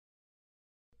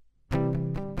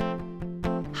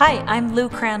Hi, I'm Lou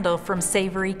Crandall from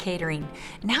Savory Catering.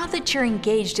 Now that you're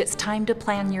engaged, it's time to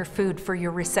plan your food for your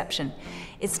reception.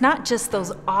 It's not just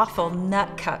those awful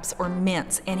nut cups or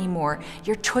mints anymore.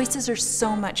 Your choices are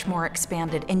so much more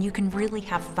expanded and you can really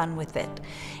have fun with it.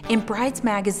 In brides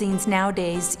magazines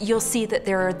nowadays, you'll see that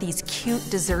there are these cute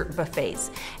dessert buffets,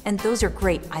 and those are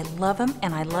great. I love them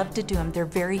and I love to do them. They're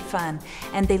very fun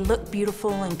and they look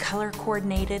beautiful and color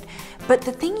coordinated. But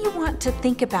the thing you want to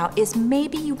think about is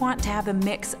maybe you want to have a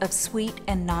mix of sweet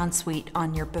and non-sweet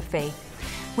on your buffet.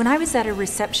 When I was at a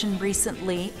reception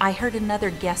recently, I heard another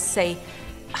guest say,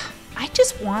 "I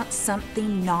just want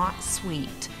something not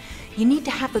sweet." You need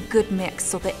to have a good mix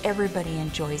so that everybody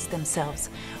enjoys themselves.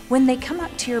 When they come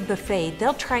up to your buffet,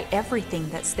 they'll try everything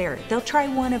that's there. They'll try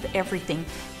one of everything,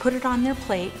 put it on their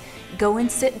plate, go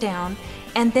and sit down,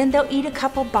 and then they'll eat a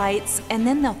couple bites and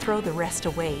then they'll throw the rest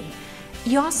away.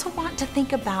 You also want to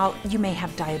think about, you may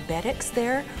have diabetics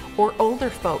there or older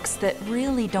folks that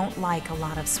really don't like a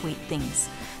lot of sweet things.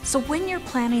 So when you're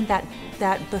planning that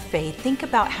buffet, think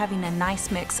about having a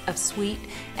nice mix of sweet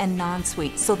and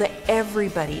non-sweet so that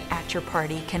everybody at your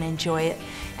party can enjoy it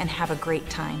and have a great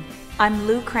time. I'm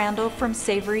Lou Crandall from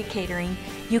Savory Catering.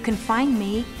 You can find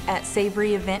me at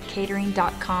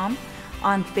savoryeventcatering.com,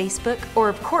 on Facebook, or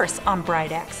of course on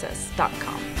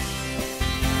brideaccess.com.